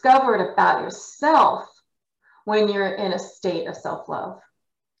you discovered about yourself when you're in a state of self-love?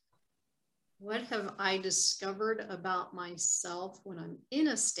 What have I discovered about myself when I'm in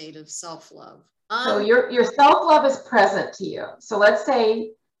a state of self-love? So your self-love is present to you. So let's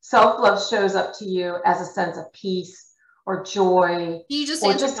say self-love shows up to you as a sense of peace or joy. You just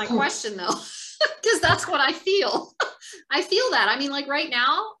or answered my question though, because that's what I feel. I feel that. I mean, like right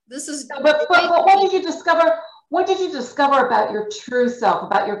now, this is. But what did you discover? What did you discover about your true self,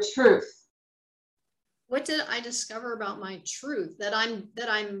 about your truth? What did I discover about my truth? That I'm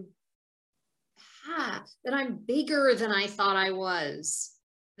bigger than I thought I was.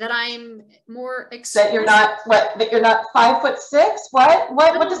 That I'm more That you're not what? That you're not 5'6"?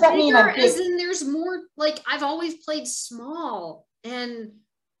 What does that mean? I'm big? As in, there's more. Like I've always played small, and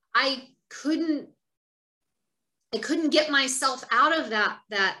I couldn't get myself out of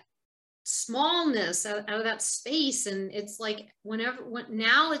that smallness, out of that space. And it's like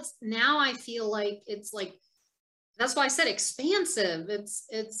now I feel like it's like, that's why I said expansive. It's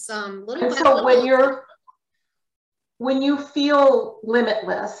little by so little. when you feel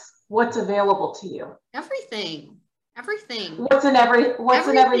limitless, what's available to you? Everything. What's in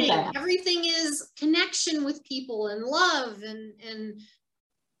everything? Everything is connection with people and love and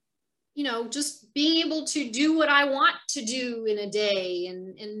you know, just being able to do what I want to do in a day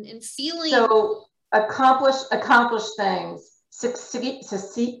and feeling. So accomplish things, succeed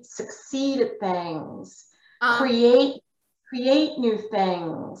at things, create new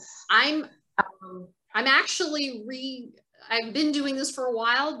things. I'm actually I've been doing this for a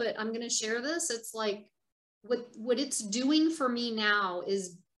while, but I'm going to share this. It's like what it's doing for me now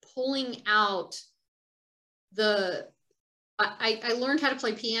is pulling out I learned how to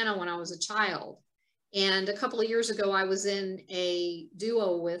play piano when I was a child. And a couple of years ago, I was in a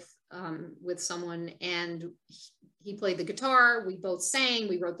duo with someone, and he played the guitar. We both sang,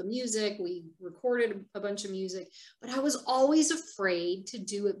 we wrote the music, we recorded a bunch of music, but I was always afraid to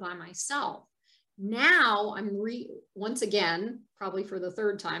do it by myself. Now I'm once again, probably for the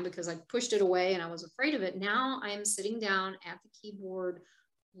third time, because I pushed it away and I was afraid of it. Now I am sitting down at the keyboard,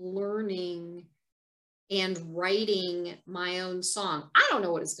 learning and writing my own song. I don't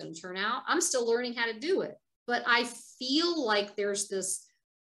know what it's going to turn out. I'm still learning how to do it, but I feel like there's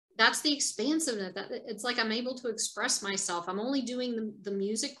that's the expansiveness. It's like I'm able to express myself. I'm only doing the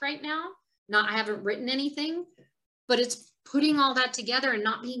music right now. I haven't written anything, but it's putting all that together and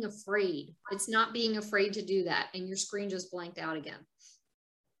not being afraid. It's not being afraid to do that. And your screen just blanked out again.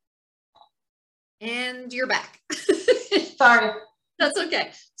 And you're back. Sorry. That's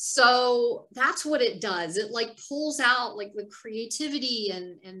okay. So that's what it does. It like pulls out like the creativity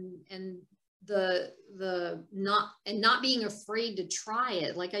and the not being afraid to try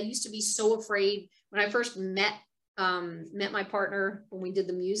it. Like I used to be so afraid when I first met my partner when we did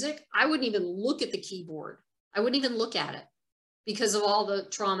the music. I wouldn't even look at the keyboard. I wouldn't even look at it because of all the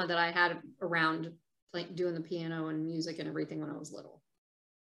trauma that I had around doing the piano and music and everything when I was little.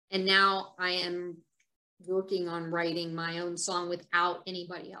 And now I am working on writing my own song without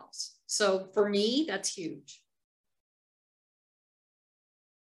anybody else. So for me, that's huge.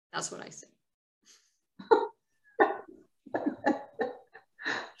 That's what I say.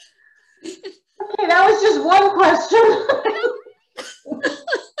 Okay, that was just one question.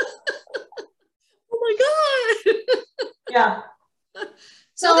 Oh my God. Yeah.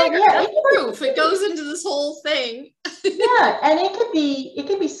 So that's proof. It goes into this whole thing. Yeah, and it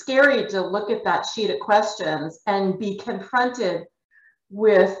could be scary to look at that sheet of questions and be confronted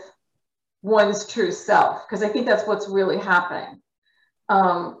with one's true self, because I think that's what's really happening.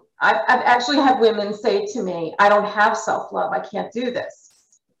 I've actually had women say to me, I don't have self-love, I can't do this.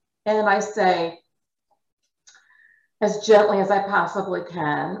 And I say, as gently as I possibly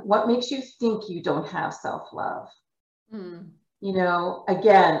can, what makes you think you don't have self-love? You know,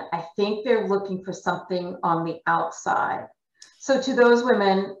 again, I think they're looking for something on the outside. So to those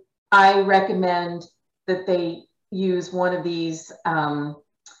women, I recommend that they use one of these, no,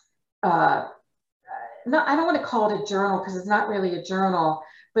 I don't want to call it a journal because it's not really a journal,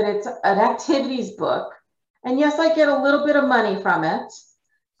 but it's an activities book. And yes, I get a little bit of money from it.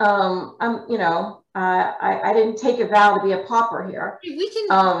 I didn't take a vow to be a pauper here. We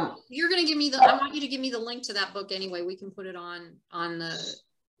can. You're going to give me I want you to give me the link to that book anyway. We can put it on the.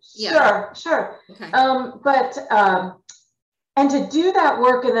 Yeah. Sure. Okay. And to do that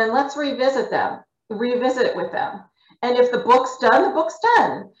work, and then let's revisit it with them. And if the book's done, the book's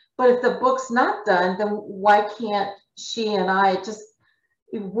done. But if the book's not done, then why can't she and I just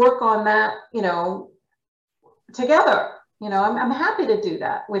work on that, you know, together? You know, I'm happy to do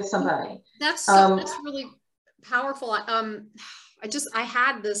that with somebody. That's really powerful. I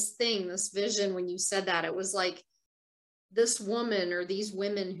had this vision when you said that. It was like this woman or these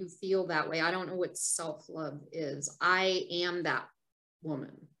women who feel that way. I don't know what self-love is. I am that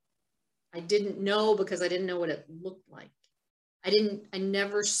woman. I didn't know because I didn't know what it looked like. I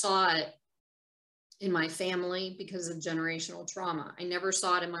never saw it in my family because of generational trauma. I never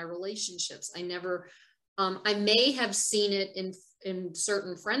saw it in my relationships. I may have seen it in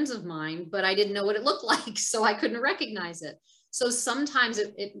certain friends of mine, but I didn't know what it looked like, so I couldn't recognize it. So sometimes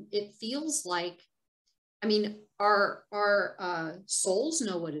it feels like, I mean, our souls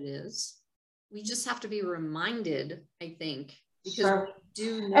know what it is. We just have to be reminded, I think, because Sure. we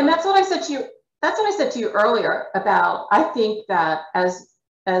do know. And that's what I said to you. That's what I said to you earlier about, I think that as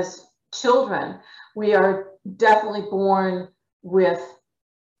children, we are definitely born with,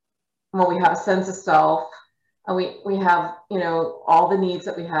 well, we have a sense of self, and we have, you know, all the needs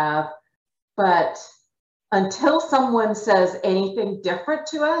that we have. But until someone says anything different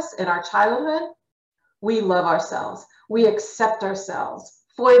to us in our childhood, we love ourselves. We accept ourselves,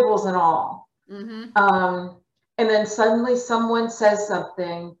 foibles and all. And then suddenly someone says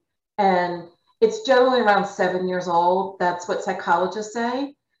something, and it's generally around 7 years old. That's what psychologists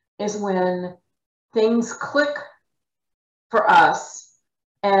say, is when things click for us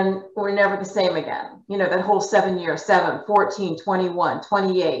and we're never the same again. You know, that whole 7 years, 7, 14, 21,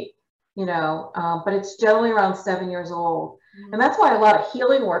 28, you know, but it's generally around 7 years old. And that's why a lot of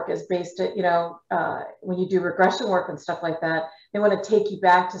healing work is based at, you know, when you do regression work and stuff like that, they want to take you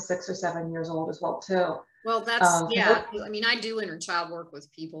back to 6 or 7 years old as well, too. Well, that's, yeah. I mean, I do inner child work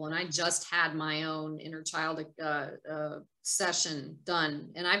with people, and I just had my own inner child session done.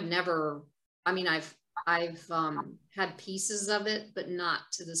 And I've never, I mean, I've had pieces of it, but not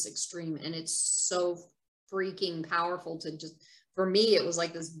to this extreme. And it's so freaking powerful to just, for me, it was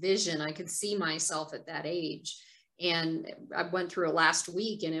like this vision. I could see myself at that age. And I went through it last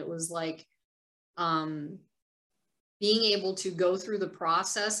week, and it was like, being able to go through the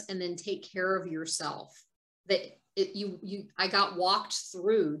process and then take care of yourself. I got walked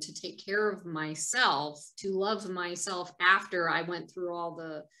through to take care of myself, to love myself after I went through all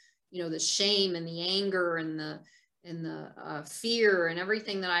the, you know, the shame and the anger and the fear and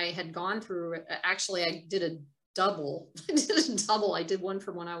everything that I had gone through. Actually, I did a double. I did one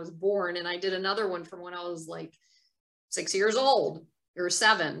from when I was born, and I did another one from when I was like 6 years old or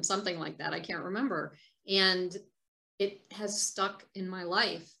 7, something like that. I can't remember. And it has stuck in my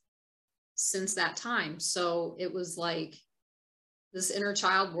life since that time. So it was like this inner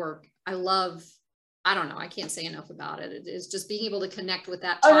child work. I don't know. I can't say enough about it. It's just being able to connect with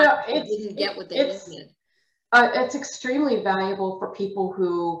that child who didn't get what they needed. It's extremely valuable for people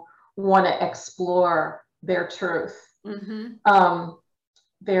who want to explore their truth.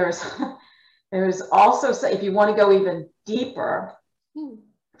 There's also, if you want to go even deeper,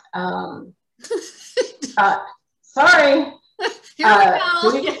 sorry. Here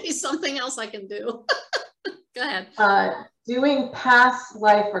we go. Something else I can do. Go ahead. Doing past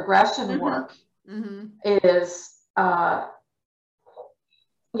life regression work is,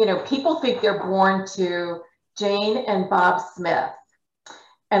 you know, people think they're born to Jane and Bob Smith,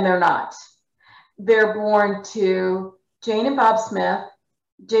 and they're not. They're born to Jane and Bob Smith,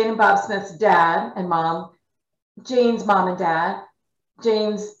 Jane and Bob Smith's dad and mom, Jane's mom and dad,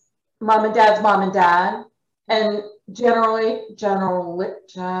 Jane's mom and dad's mom and dad, and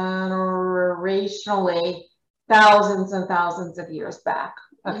generationally, thousands and thousands of years back.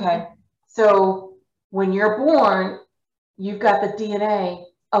 Okay. So when you're born, you've got the DNA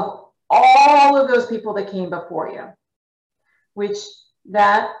of all of those people that came before you, which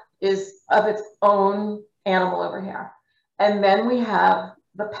that is of its own animal over here. And then we have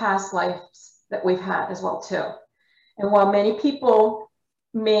the past lives that we've had as well, too. And while many people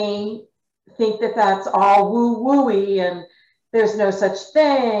may think that that's all woo-wooey and there's no such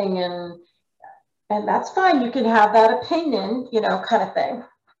thing, and that's fine, you can have that opinion, you know, kind of thing.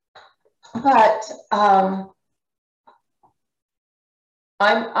 But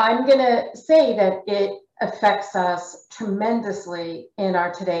I'm gonna say that it affects us tremendously in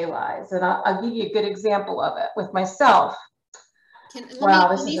our today lives, and I'll give you a good example of it with myself.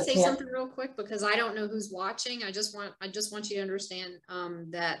 Let me say something real quick, because I don't know who's watching. I just want you to understand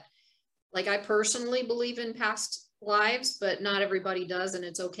that, like, I personally believe in past lives, but not everybody does, and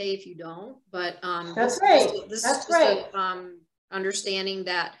it's okay if you don't. But that's right. This is just understanding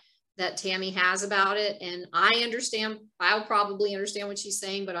that Tammy has about it, and I understand. I'll probably understand what she's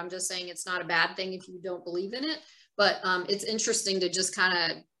saying, but I'm just saying it's not a bad thing if you don't believe in it. But it's interesting to just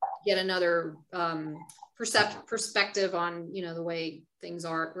kind of get another perspective on, you know, the way things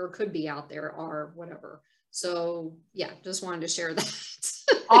are or could be out there or whatever. So yeah, just wanted to share that.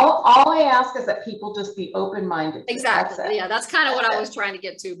 all I ask is that people just be open-minded. Exactly. Yeah, that's kind of what I was trying to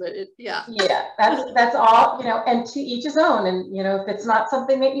get to, but yeah, that's all, you know, and to each his own. And, you know, if it's not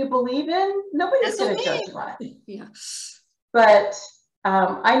something that you believe in, nobody's going to judge you on it. Yeah. But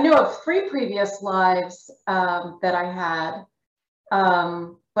I know of 3 previous lives that I had,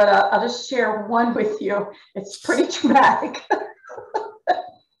 but I'll just share one with you. It's pretty traumatic.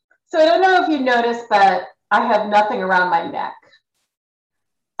 So I don't know if you noticed, but I have nothing around my neck.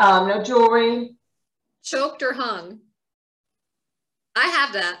 No jewelry. Choked or hung? I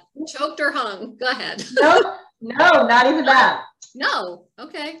have that. Choked or hung? Go ahead. No, not even that. No.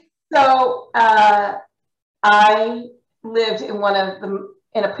 Okay. So I lived in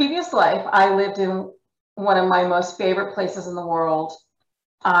in a previous life, I lived in one of my most favorite places in the world.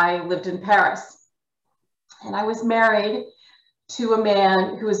 I lived in Paris. And I was married to a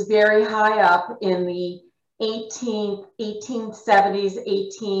man who was very high up in the 1870s,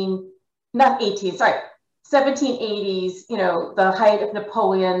 1780s, you know, the height of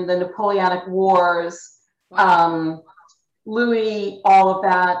Napoleon, the Napoleonic Wars, wow. Louis, all of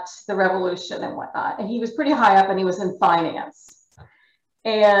that, the revolution and whatnot. And he was pretty high up and he was in finance.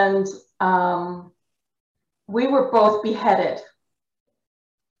 And we were both beheaded.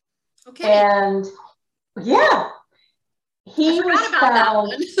 Okay. And yeah, he was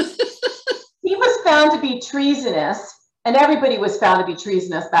found to be treasonous, and everybody was found to be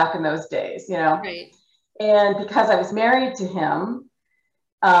treasonous back in those days, you know. Right. And because I was married to him,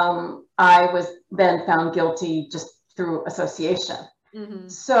 I was then found guilty just through association. Mm-hmm.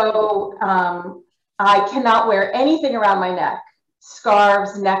 So I cannot wear anything around my neck,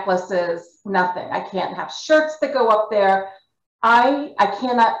 scarves, necklaces, nothing. I can't have shirts that go up there. I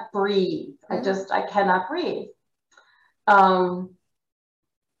cannot breathe. Mm-hmm. I cannot breathe. And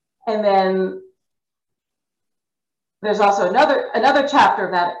then there's also another chapter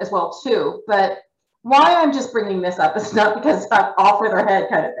of that as well too. But why I'm just bringing this up is not because I'm off with her head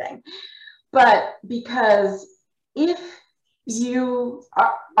kind of thing, but because if you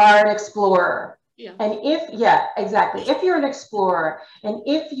are an explorer, yeah. And if you're an explorer, and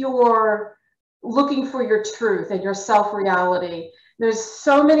if you're looking for your truth and your self-reality, there's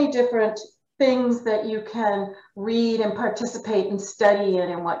so many different things that you can read and participate and study in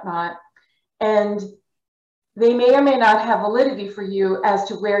and whatnot. And they may or may not have validity for you as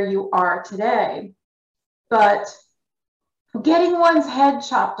to where you are today. But getting one's head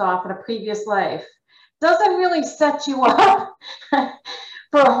chopped off in a previous life doesn't really set you up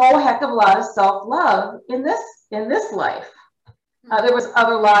for a whole heck of a lot of self-love in this life. There was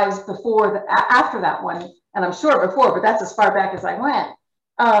other lives after that one, and I'm sure before, but that's as far back as I went.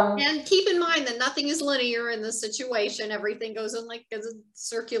 And keep in mind that nothing is linear in this situation. Everything goes in like as a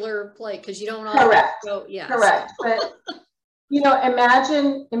circular plate because you don't always go. Yeah, correct. But you know,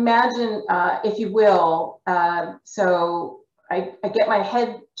 imagine, if you will. So I get my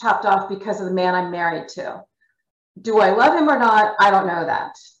head chopped off because of the man I'm married to. Do I love him or not? I don't know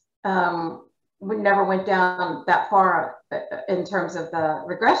that. We never went down that far in terms of the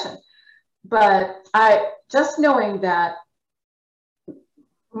regression. But just knowing that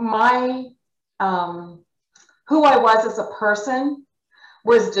my who I was as a person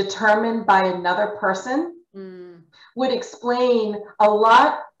was determined by another person would explain a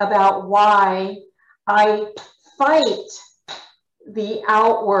lot about why I fight the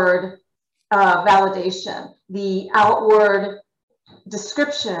outward validation, the outward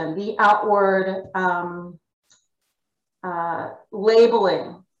description, the outward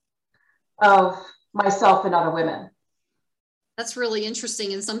labeling of myself and other women. That's really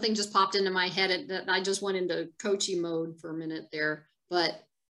interesting. And something just popped into my head that I just went into coaching mode for a minute there. But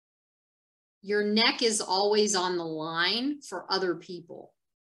your neck is always on the line for other people.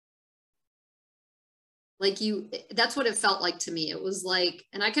 Like that's what it felt like to me. It was like,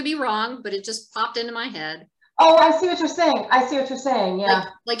 and I could be wrong, but it just popped into my head. Oh, I see what you're saying. I see what you're saying. Yeah.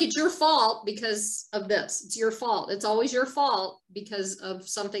 Like it's your fault because of this. It's your fault. It's always your fault because of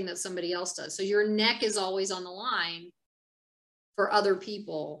something that somebody else does. So your neck is always on the line for other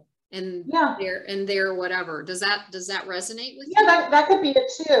people and their whatever. Does that resonate with you? Yeah, that could be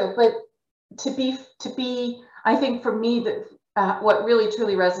it too. But to be, I think for me that what really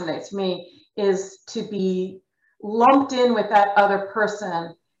truly resonates for me is to be lumped in with that other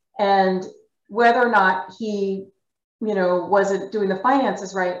person, and whether or not he, you know, wasn't doing the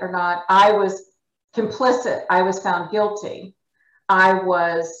finances right or not, I was complicit. I was found guilty. I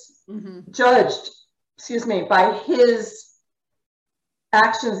was judged, by his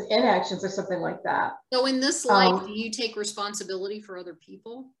actions, inactions, or something like that. So in this life, do you take responsibility for other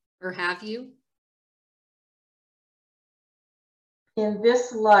people, or have you? In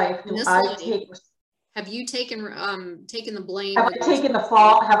this life, have you taken the blame? Have I taken the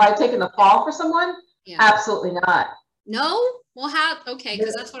fall? Have I taken the fall for someone? Yeah. Absolutely not. No? Well, okay,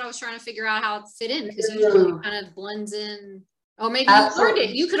 because that's what I was trying to figure out how it fit in, because usually it kind of blends in. Oh, maybe you learned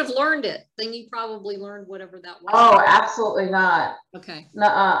it. You could have learned it. Then you probably learned whatever that was. Oh, absolutely not. Okay.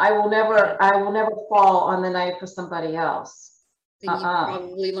 Nuh-uh. I will never fall on the knife for somebody else. Then you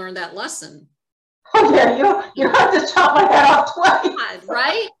probably learned that lesson. Oh yeah, you have to chop my head off twice. God,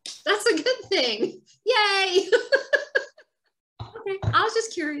 right? That's a good thing. Yay. Okay, I was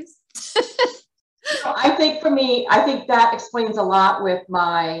just curious. I think for me, I think that explains a lot with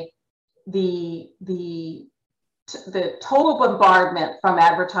the total bombardment from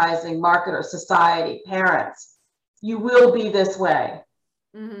advertising, marketers, society, parents. You will be this way.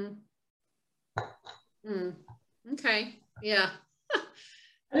 Mm-hmm. Okay. Yeah.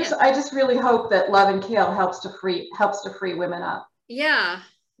 I just really hope that Love and Kale helps to free women up. Yeah.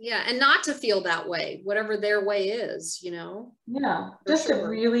 Yeah. And not to feel that way, whatever their way is, you know? Yeah. Just to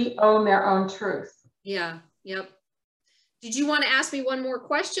really own their own truth. Yeah. Yep. Did you want to ask me one more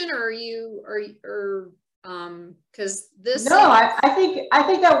question, or because this? No, I think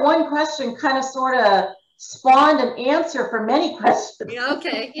that one question kind of sort of spawned an answer for many questions. Yeah,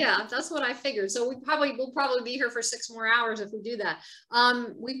 okay, yeah, that's what I figured. So we'll probably be here for 6 more hours if we do that.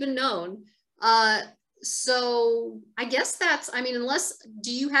 We've been known. So I guess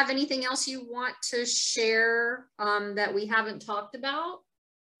do you have anything else you want to share that we haven't talked about?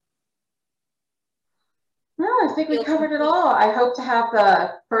 No, I think we covered it all. I hope to have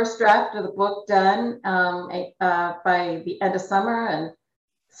the first draft of the book done by the end of summer and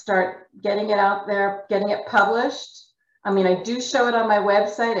start getting it out there, getting it published. I mean, I do show it on my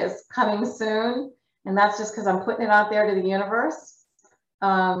website as coming soon, and that's just because I'm putting it out there to the universe.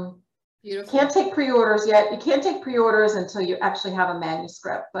 Beautiful. Can't take pre-orders yet. You can't take pre-orders until you actually have a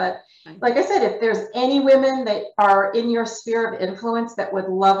manuscript. But like I said, if there's any women that are in your sphere of influence that would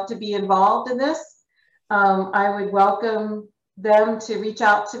love to be involved in this, I would welcome them to reach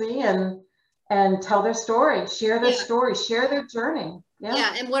out to me and tell their story, share their story, share their journey.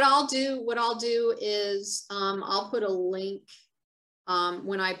 Yeah. And what I'll do is I'll put a link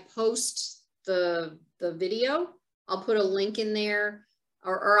when I post the video. I'll put a link in there,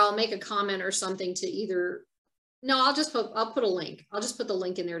 or I'll make a comment or something to either. No, I'll put a link. I'll just put the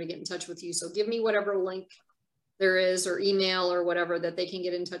link in there to get in touch with you. So give me whatever link there is, or email or whatever, that they can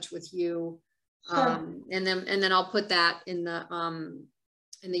get in touch with you. Sure. And then I'll put that in the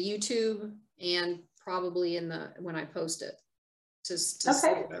YouTube, and probably when I post it, to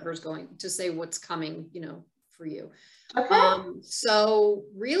say whatever's going, to say what's coming, you know, for you. Okay. So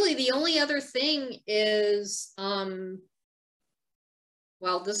really the only other thing is, well,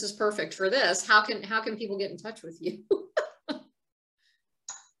 this is perfect for this. How can people get in touch with you?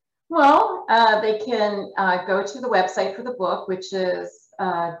 Well, they can go to the website for the book, which is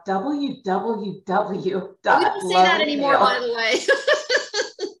www. We don't say that anymore, by the way.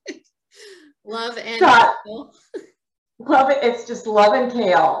 Love and Kale. Love it. It's just Love and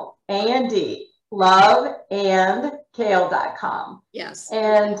Kale, A&D, loveandkale.com. Yes.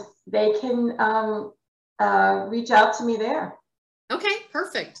 And they can reach out to me there. Okay,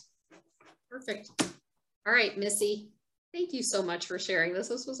 perfect. Perfect. All right, Missy. Thank you so much for sharing this.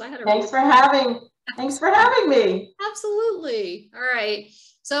 Thanks for having me. Absolutely. All right.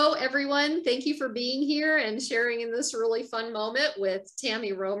 So everyone, thank you for being here and sharing in this really fun moment with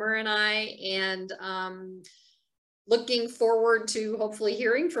Tammy Romer and I, and looking forward to hopefully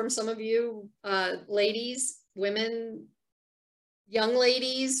hearing from some of you ladies, women, young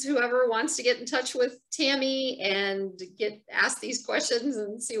ladies, whoever wants to get in touch with Tammy and ask these questions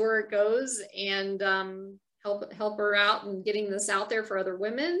and see where it goes, and help her out in getting this out there for other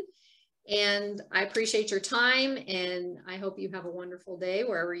women. And I appreciate your time, and I hope you have a wonderful day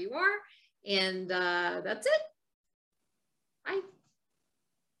wherever you are. And that's it. Bye.